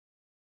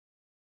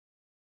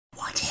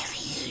Whatever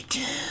you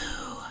do,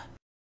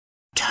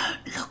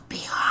 don't look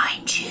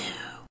behind you.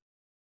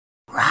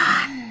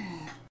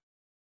 Run!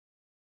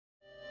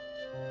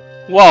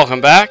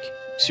 Welcome back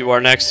to our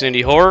next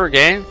indie horror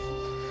game,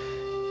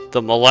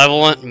 The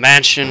Malevolent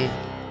Mansion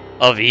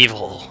of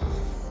Evil.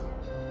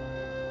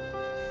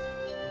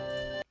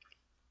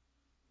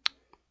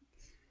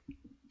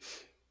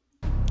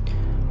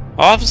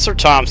 Officer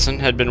Thompson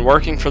had been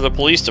working for the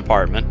police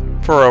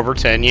department for over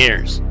 10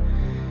 years.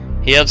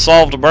 He had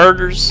solved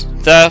murders,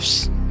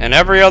 thefts, and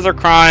every other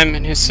crime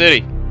in his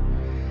city.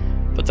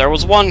 But there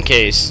was one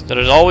case that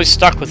had always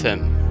stuck with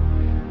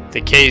him. The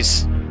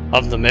case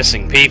of the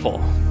missing people.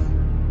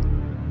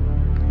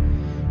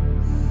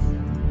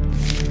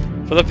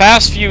 For the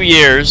past few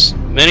years,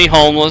 many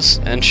homeless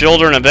and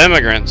children of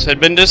immigrants had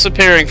been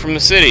disappearing from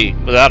the city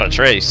without a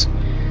trace.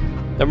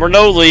 There were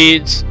no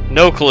leads,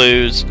 no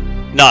clues,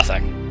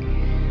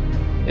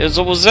 nothing. It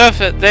was as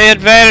if they had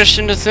vanished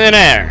into thin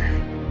air.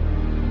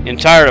 The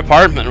entire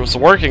department was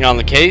working on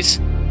the case,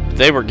 but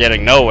they were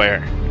getting nowhere.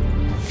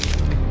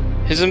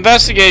 His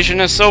investigation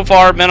has so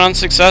far been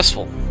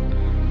unsuccessful.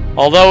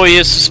 Although he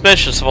is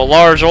suspicious of a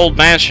large old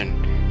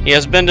mansion, he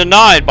has been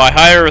denied by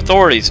higher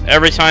authorities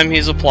every time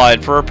he's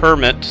applied for a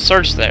permit to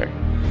search there.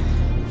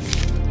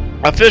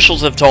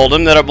 Officials have told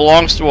him that it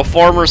belongs to a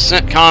former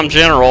CENTCOM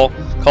general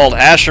called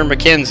Asher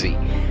McKenzie,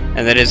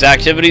 and that his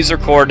activities are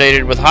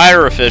coordinated with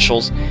higher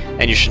officials,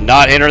 and you should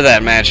not enter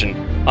that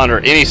mansion under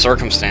any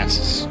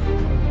circumstances.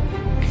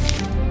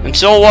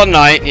 Until one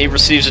night, he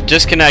receives a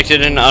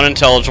disconnected and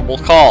unintelligible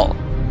call.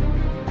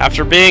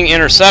 After being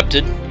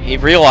intercepted, he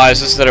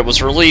realizes that it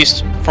was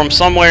released from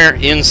somewhere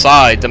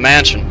inside the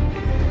mansion.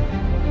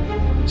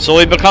 So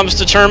he becomes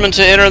determined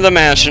to enter the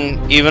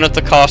mansion, even at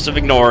the cost of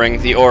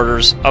ignoring the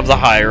orders of the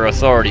higher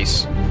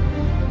authorities.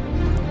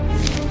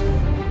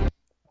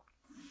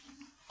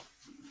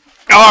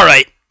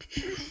 Alright.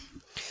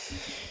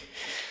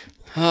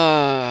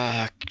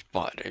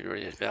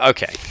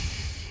 Okay,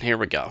 here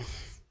we go.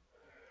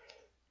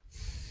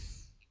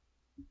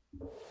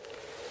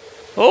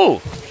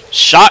 Oh,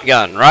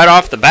 shotgun right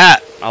off the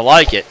bat. I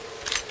like it.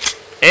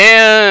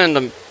 And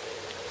a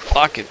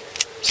fucking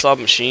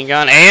submachine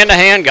gun and a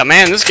handgun.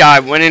 Man, this guy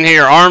went in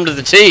here armed to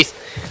the teeth.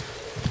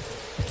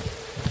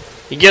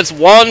 He gets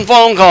one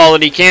phone call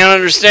that he can't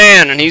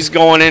understand, and he's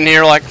going in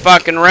here like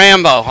fucking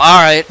Rambo.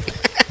 Alright.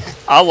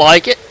 I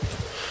like it.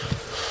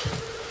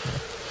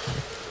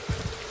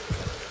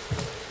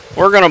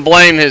 We're gonna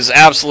blame his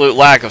absolute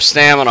lack of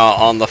stamina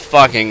on the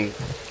fucking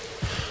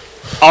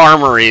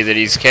armory that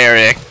he's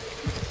carrying.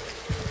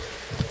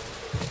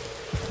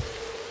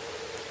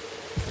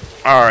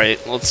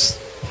 Alright, let's...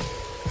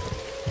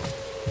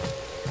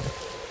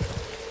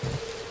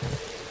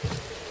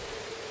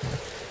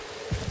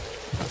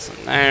 That's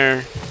in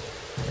there.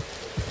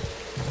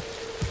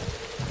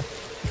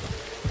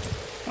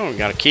 Oh, we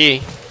got a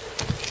key.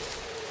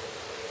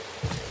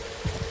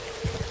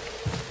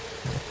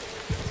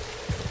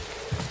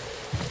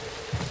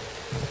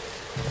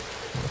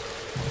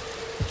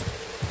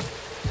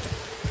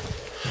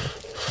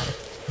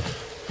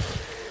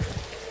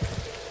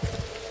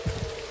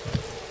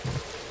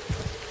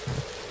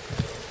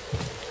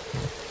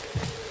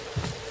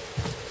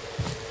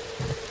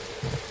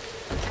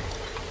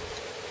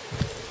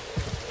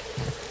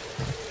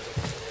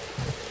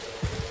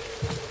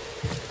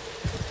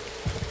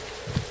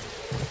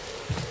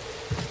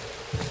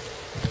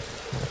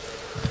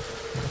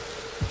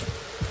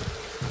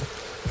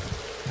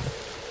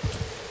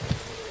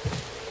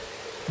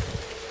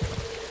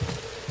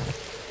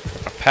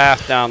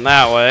 Path down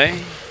that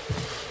way.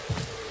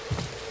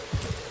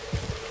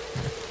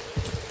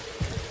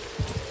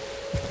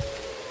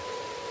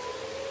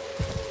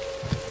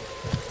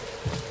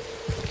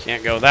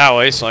 Can't go that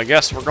way, so I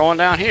guess we're going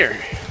down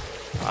here.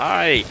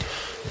 Alright.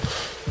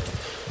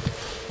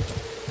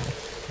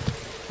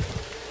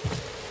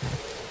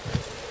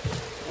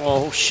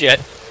 Oh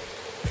shit.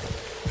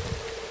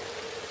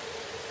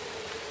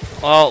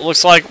 Well, it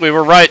looks like we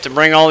were right to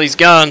bring all these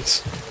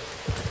guns.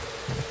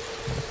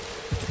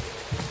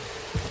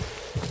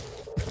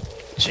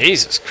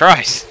 Jesus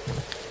Christ.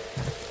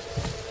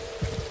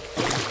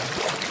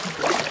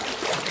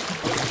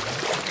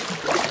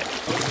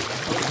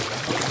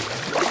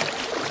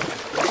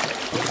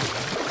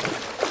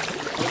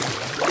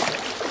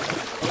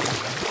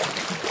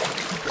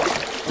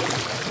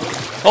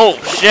 Oh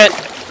shit.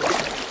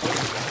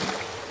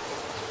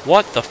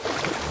 What the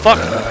fuck?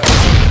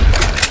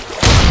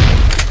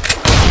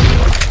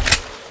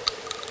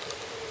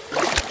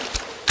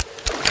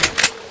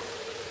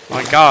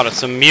 My god,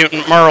 it's a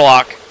mutant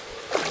Murloc.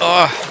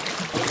 Ugh.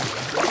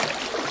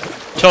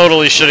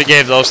 Totally should have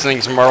gave those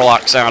things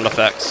Murloc sound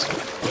effects.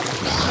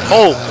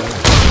 Oh!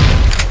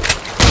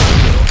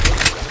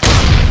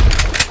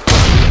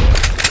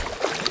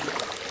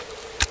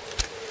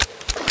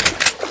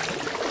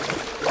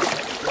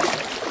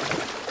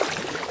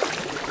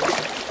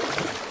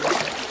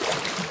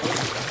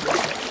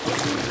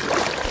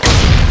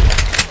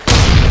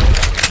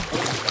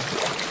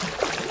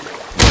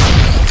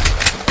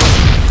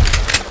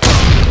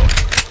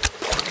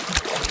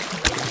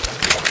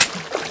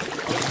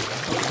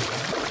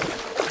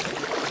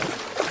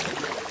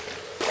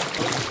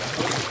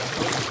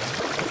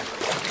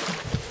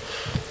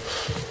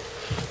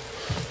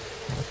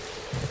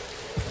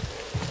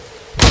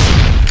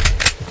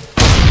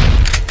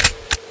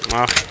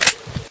 Well,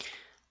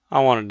 I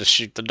wanted to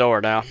shoot the door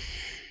down.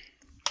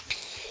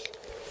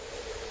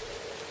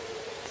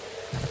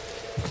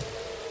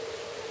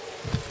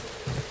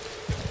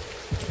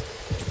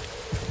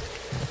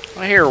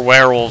 I hear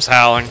werewolves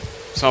howling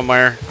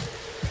somewhere.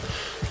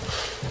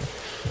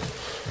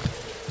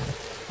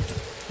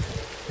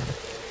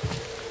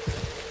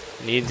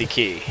 Need the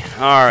key.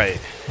 Alright.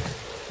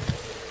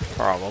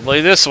 Probably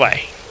this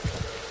way.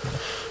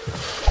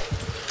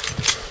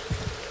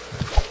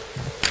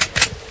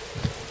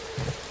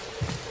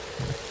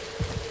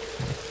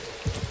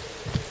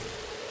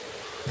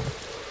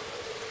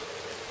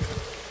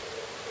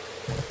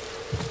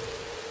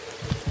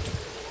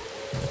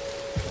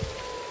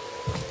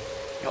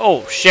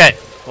 Oh shit!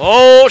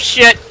 Oh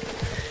shit!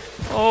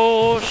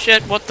 Oh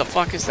shit! What the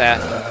fuck is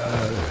that?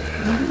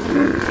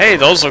 Hey,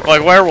 those look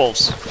like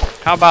werewolves.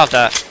 How about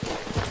that?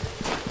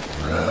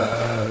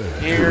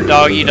 Here,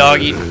 doggy,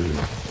 doggy,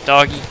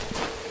 doggy.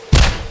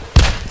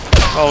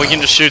 Oh, we can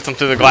just shoot them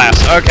through the glass.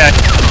 Okay.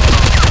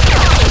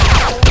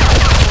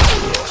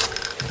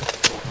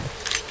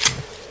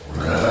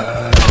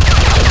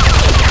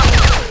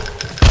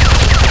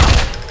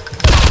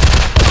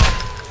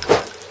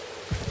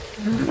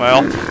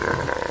 Well.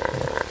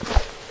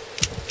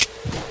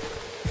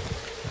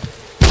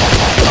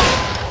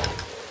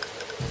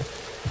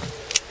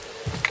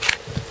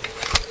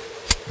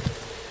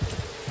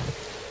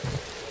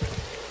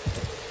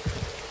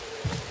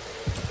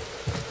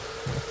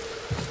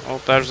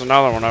 Oh, there's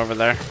another one over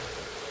there.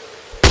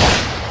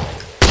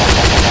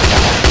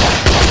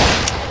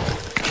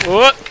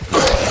 What?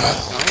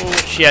 Oh,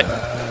 shit.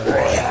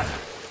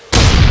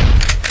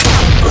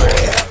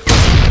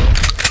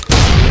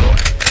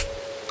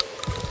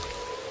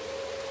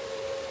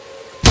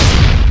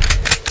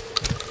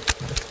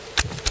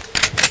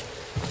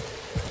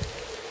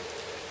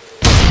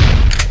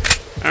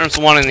 There's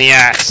one in the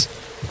ass.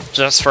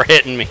 Just for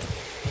hitting me.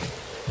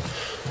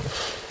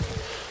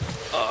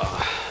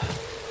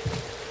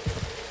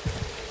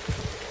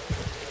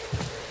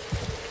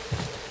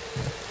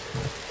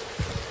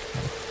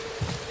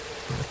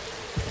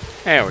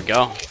 There we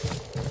go.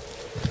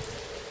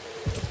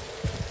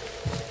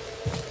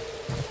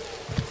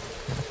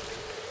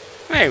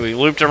 Hey, we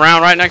looped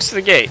around right next to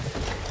the gate.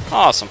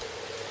 Awesome.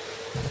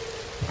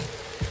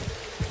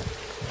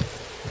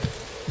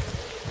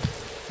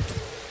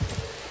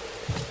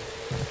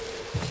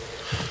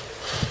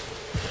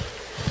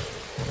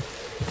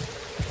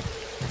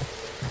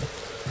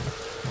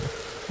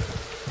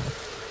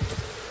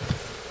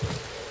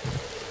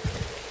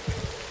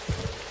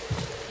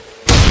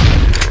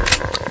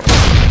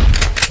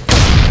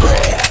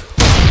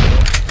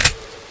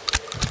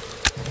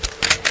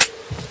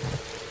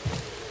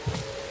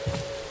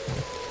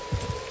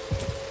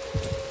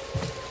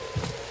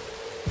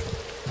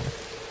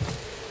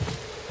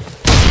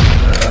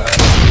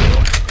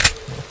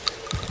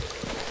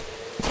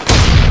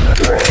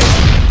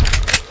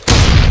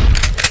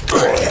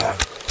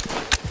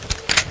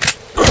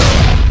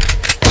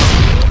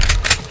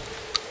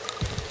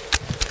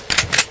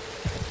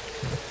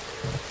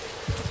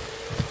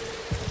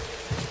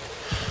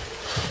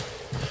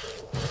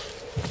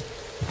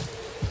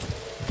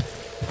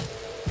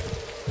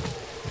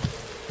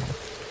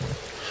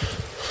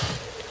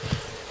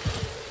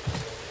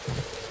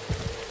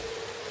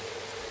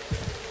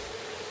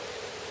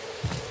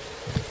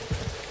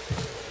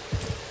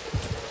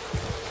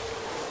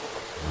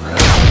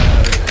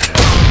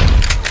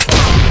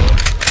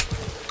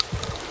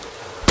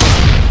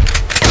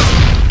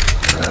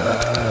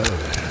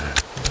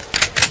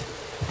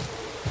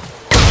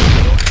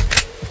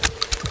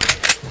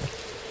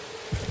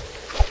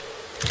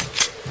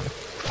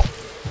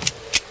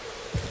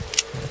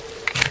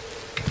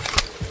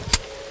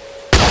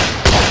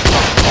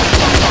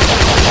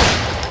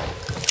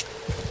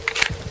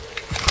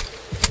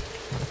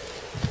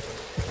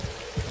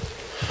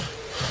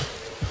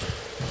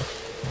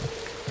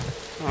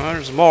 Oh,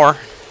 there's more.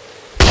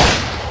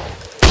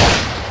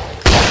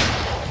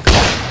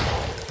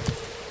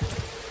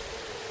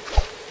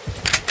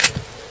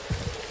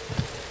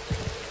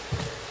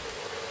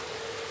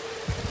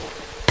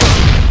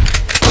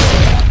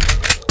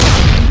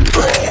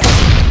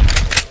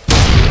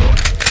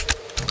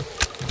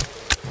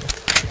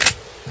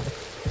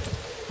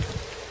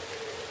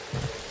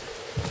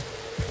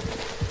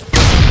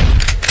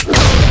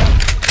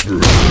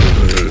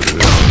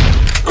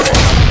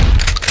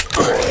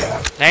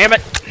 Damn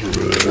it!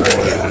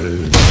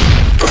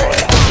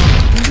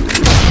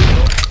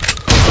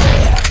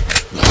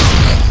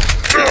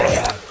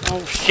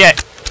 Oh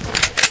shit!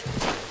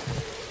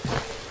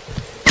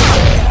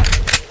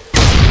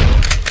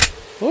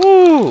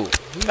 Ooh,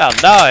 you about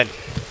died.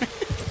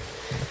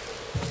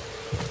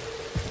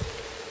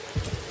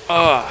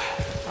 Oh,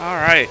 all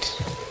right.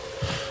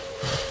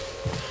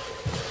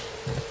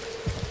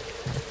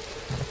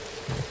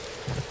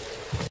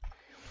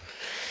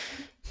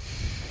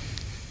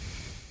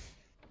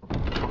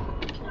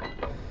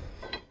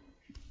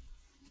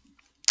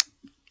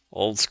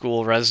 Old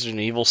school Resident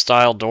Evil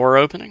style door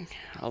opening.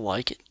 I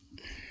like it.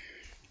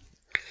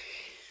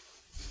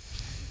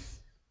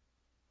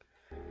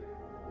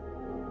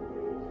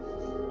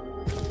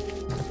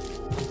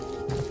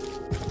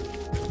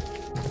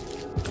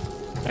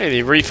 Hey,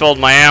 they refilled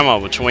my ammo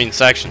between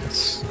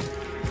sections.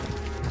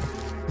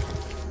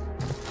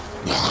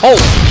 Holy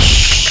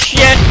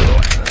shit!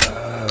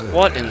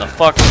 What in the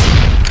fuck?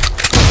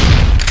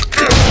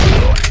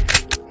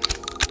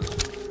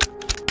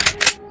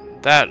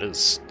 That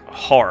is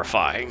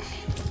horrifying.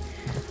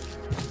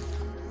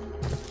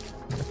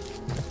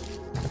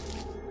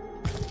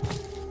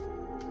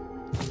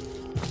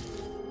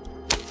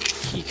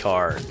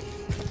 Keycard.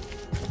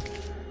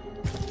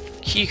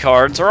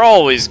 Keycards are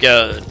always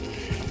good.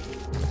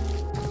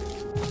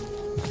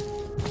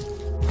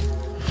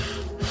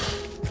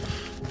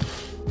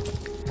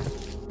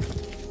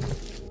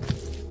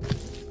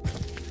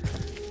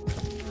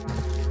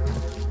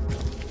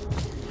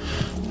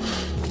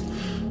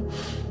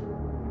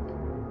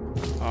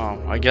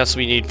 Oh, I guess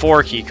we need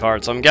 4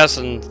 keycards. I'm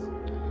guessing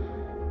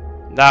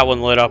that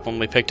one lit up when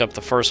we picked up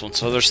the first one,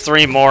 so there's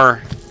 3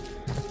 more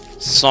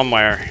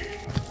somewhere.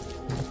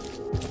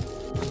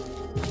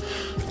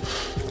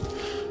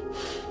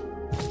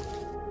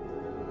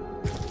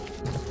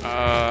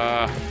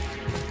 I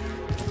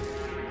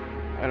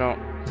don't...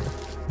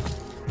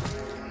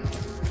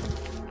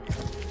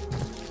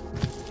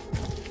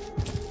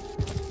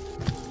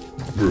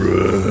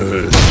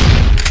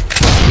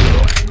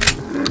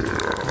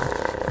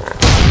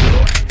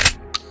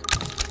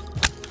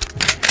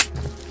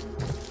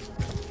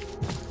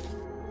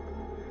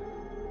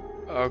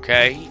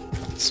 Okay,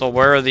 so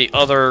where are the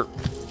other...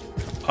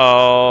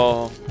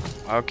 Oh,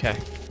 okay,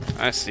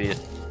 I see it.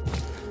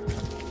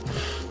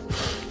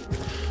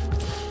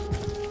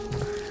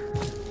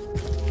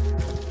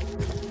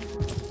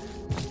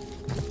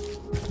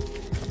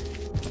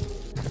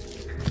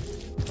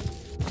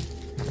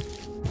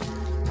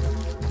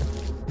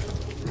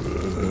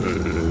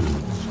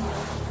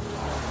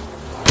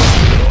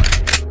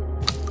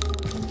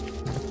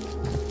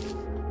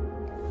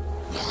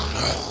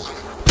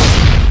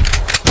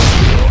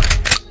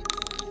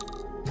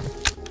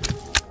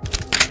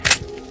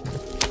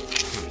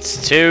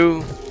 It's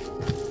 2.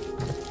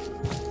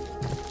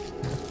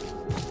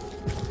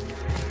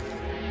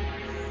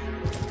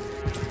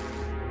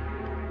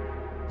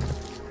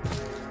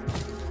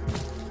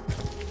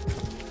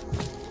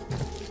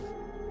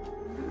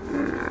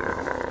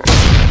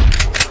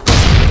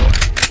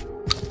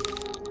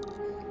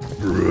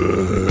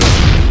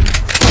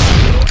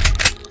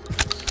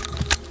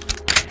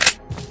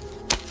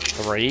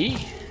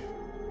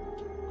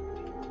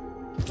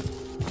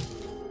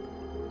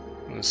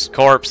 This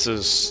corpse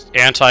is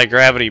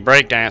anti-gravity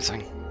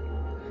breakdancing.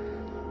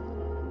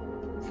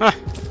 Huh.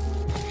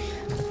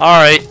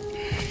 Alright.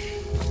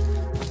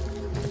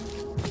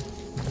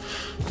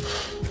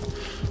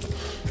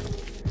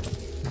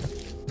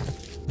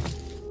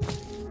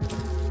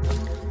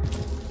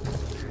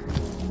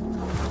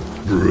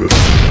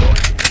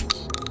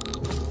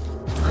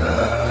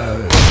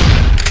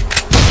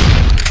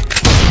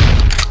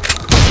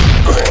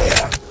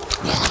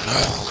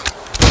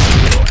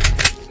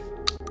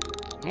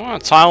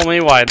 Tell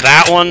me why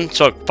that one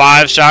took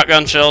 5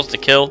 shotgun shells to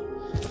kill?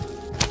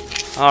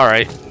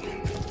 Alright.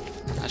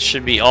 That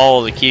should be all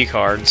of the key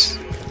cards.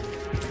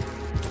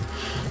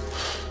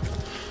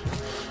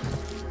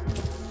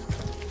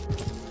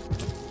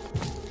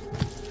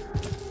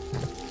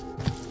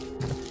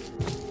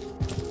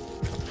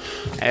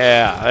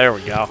 Yeah, there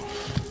we go.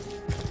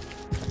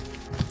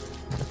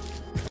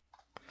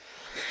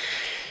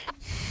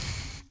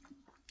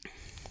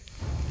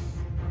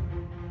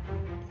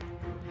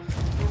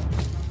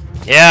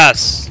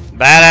 Yes!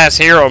 Badass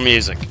hero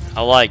music.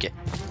 I like it.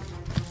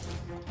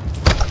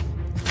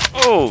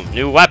 Oh,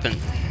 new weapon.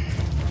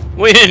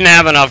 We didn't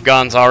have enough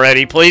guns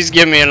already. Please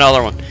give me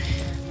another one.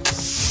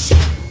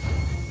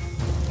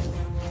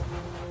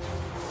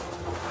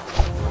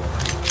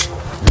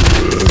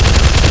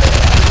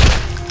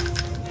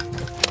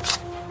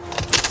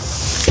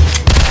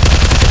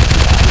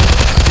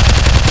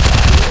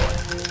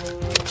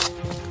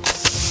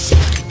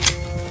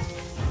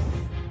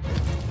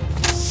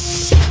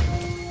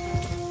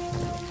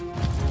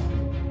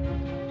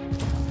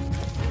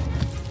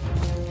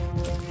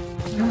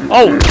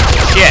 Oh,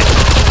 shit.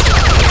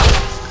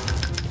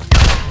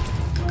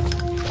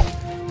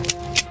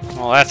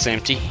 Well, that's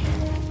empty.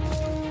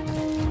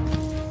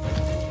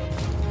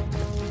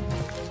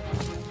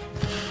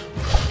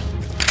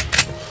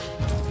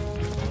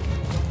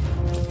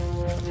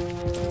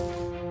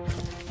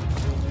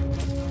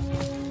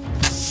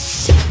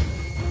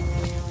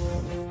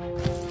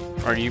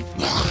 Are you...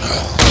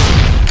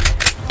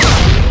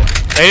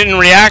 They didn't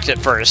react at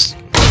first.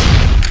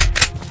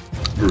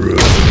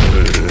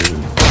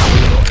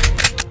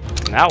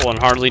 That one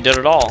hardly did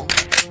at all.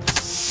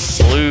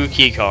 Blue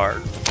key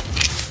card.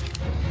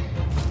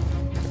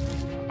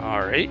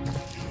 Alright.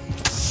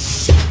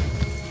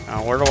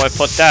 Now where do I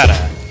put that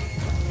at?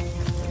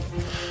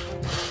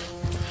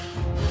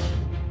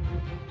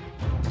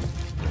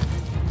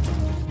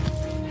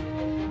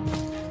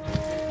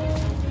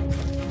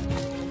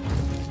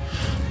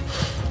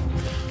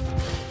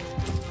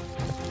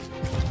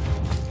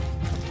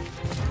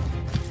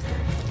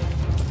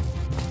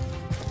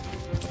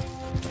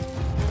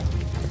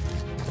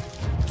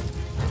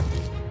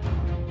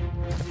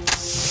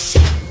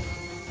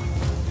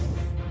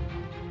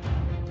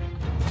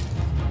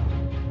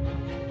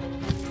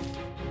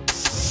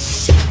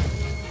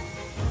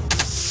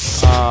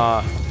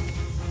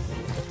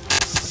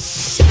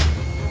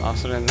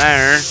 Nothing in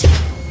there.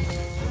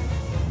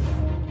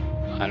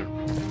 I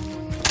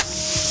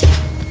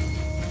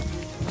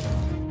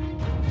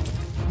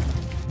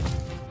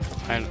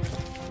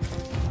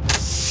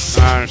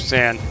don't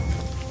understand.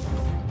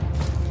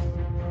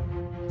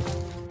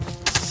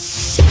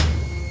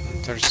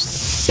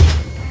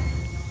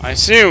 I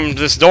assumed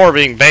this door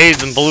being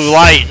bathed in blue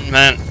light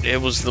meant it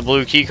was the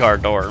blue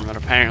keycard door, but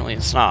apparently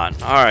it's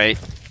not. Alright.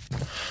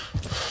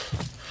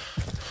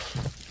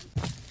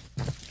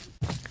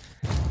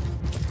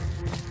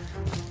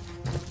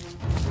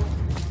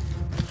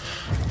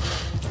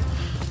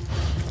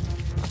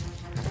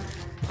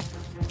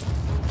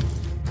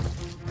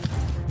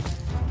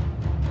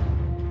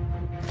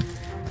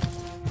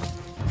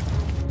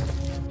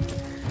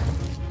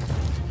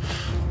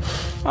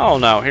 Oh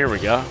no, here we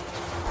go.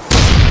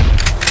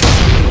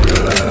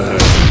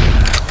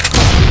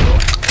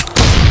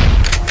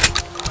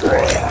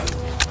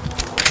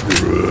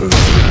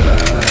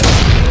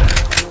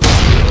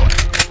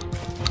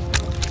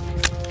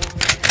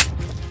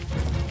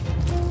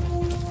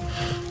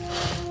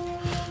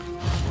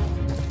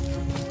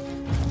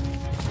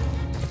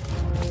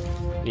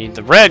 Need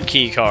the red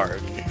key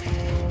card.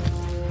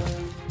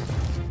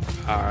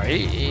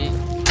 Alright.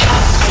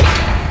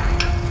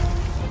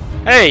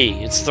 Hey,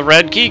 it's the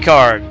red key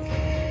card.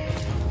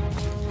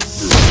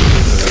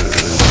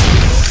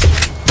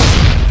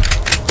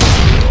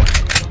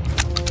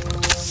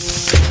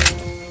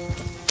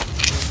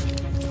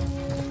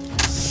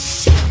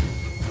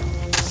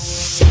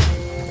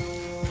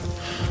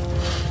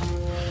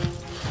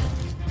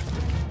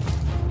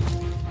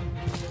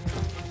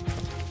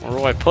 Where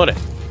do I put it?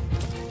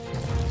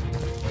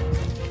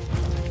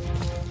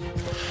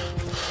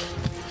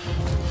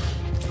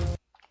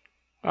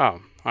 Oh,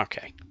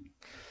 okay.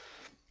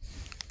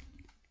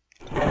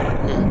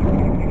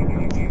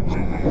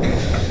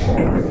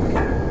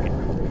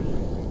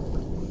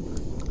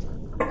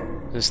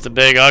 Is the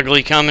big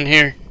ugly coming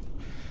here?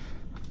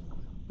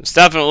 This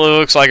definitely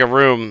looks like a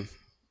room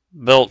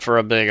built for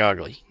a big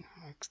ugly.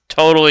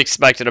 Totally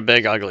expected a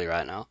big ugly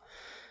right now.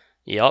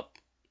 Yup.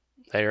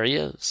 There he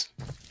is.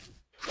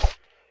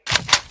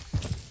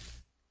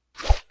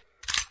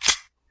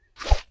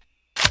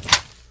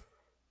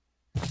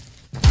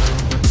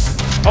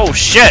 Oh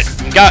shit!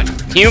 We got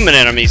human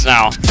enemies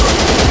now.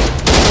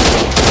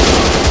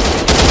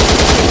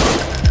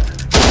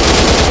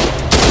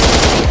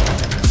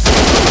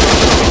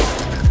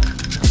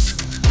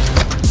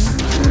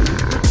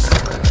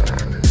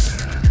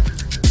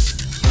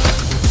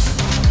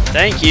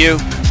 Thank you.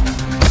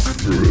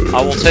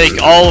 I will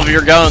take all of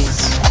your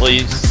guns,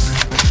 please.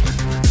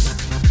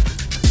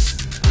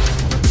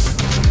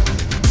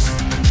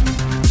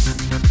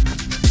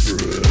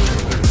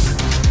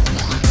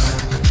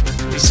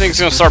 These things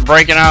are gonna start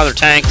breaking out of their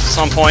tanks at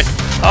some point.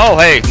 Oh,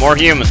 hey, more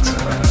humans.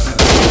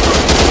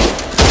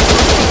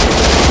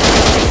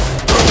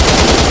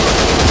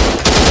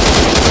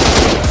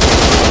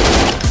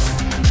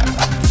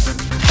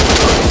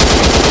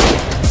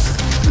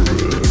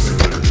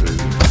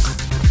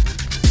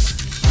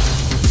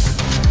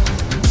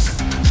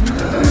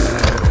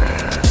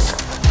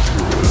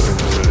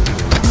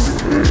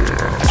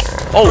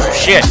 Oh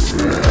shit!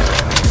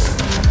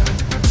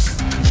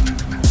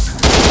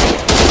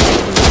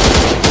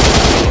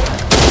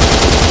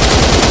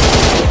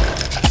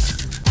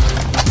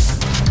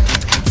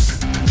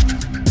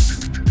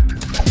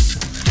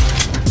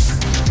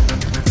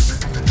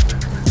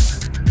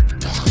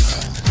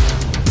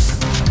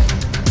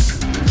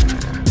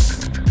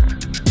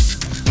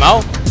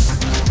 No?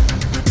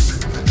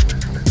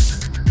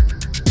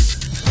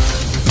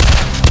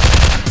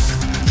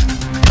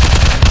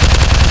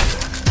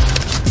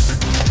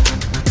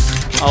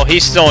 Oh,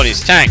 he's still in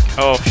his tank.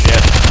 Oh, shit.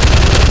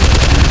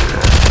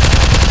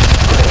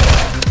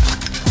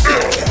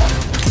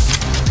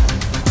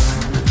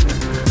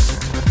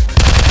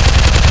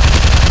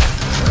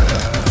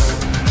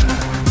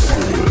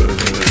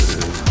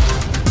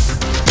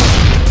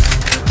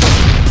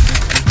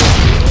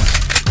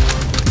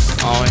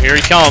 Oh, here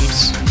he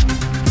comes.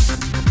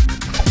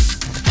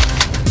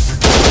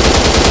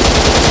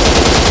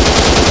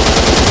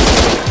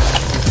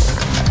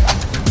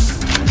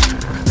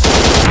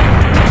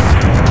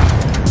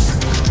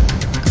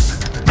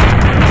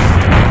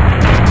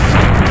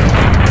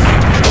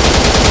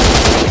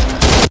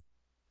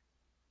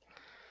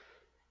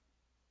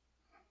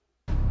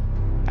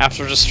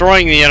 After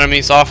destroying the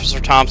enemies, Officer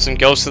Thompson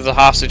goes to the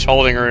hostage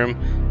holding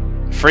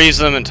room, frees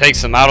them, and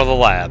takes them out of the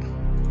lab.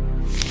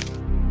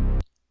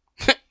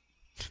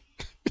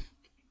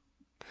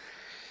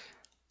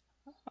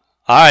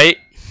 Alright.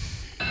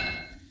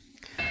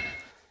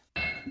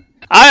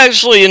 I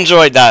actually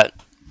enjoyed that.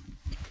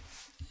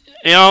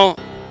 You know,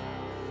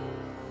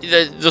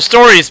 the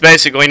story is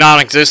basically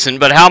non-existent,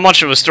 but how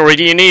much of a story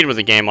do you need with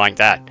a game like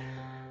that?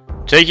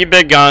 Take your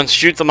big guns,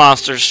 shoot the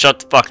monsters, shut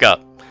the fuck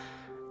up.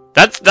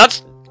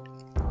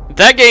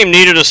 That game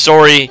needed a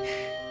story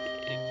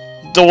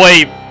the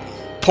way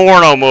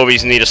porno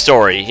movies need a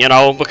story, you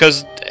know,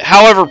 because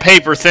however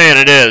paper thin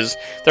it is,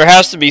 there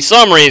has to be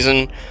some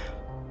reason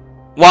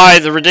why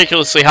the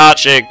ridiculously hot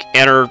chick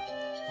and her,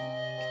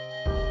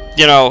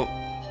 you know,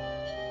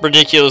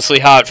 ridiculously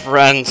hot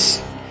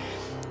friends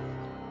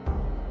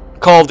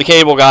called the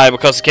cable guy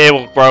because the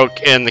cable broke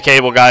and the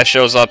cable guy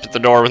shows up at the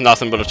door with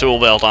nothing but a tool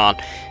belt on.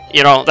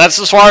 You know, that's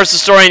as far as the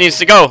story needs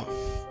to go.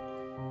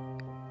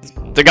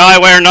 The guy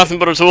wearing nothing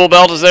but a tool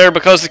belt is there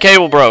because the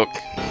cable broke.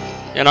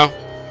 You know?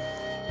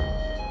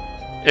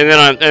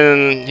 And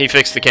then he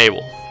fixed the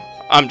cable.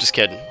 I'm just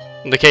kidding.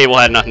 The cable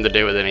had nothing to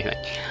do with anything.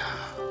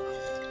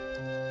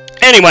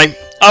 Anyway,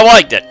 I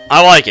liked it.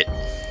 I like it.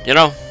 You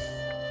know?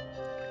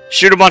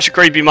 Shoot a bunch of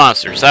creepy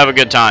monsters. Have a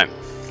good time.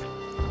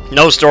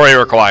 No story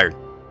required.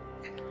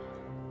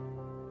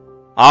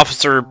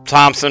 Officer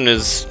Thompson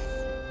is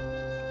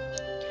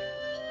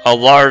a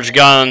large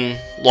gun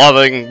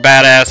loving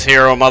badass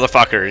hero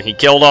motherfucker, and he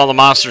killed all the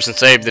monsters and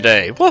saved the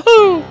day.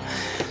 Woohoo!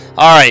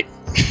 Alright.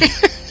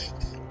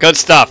 Good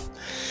stuff.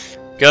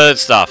 Good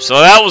stuff. So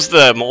that was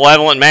the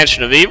Malevolent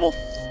Mansion of Evil.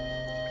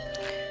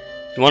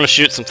 If you want to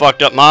shoot some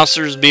fucked up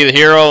monsters, be the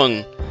hero,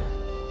 and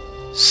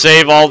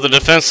save all the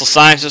defenseless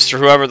scientists or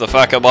whoever the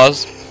fuck it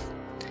was,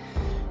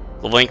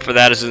 the link for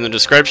that is in the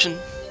description.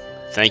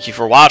 Thank you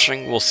for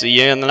watching. We'll see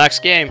you in the next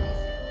game.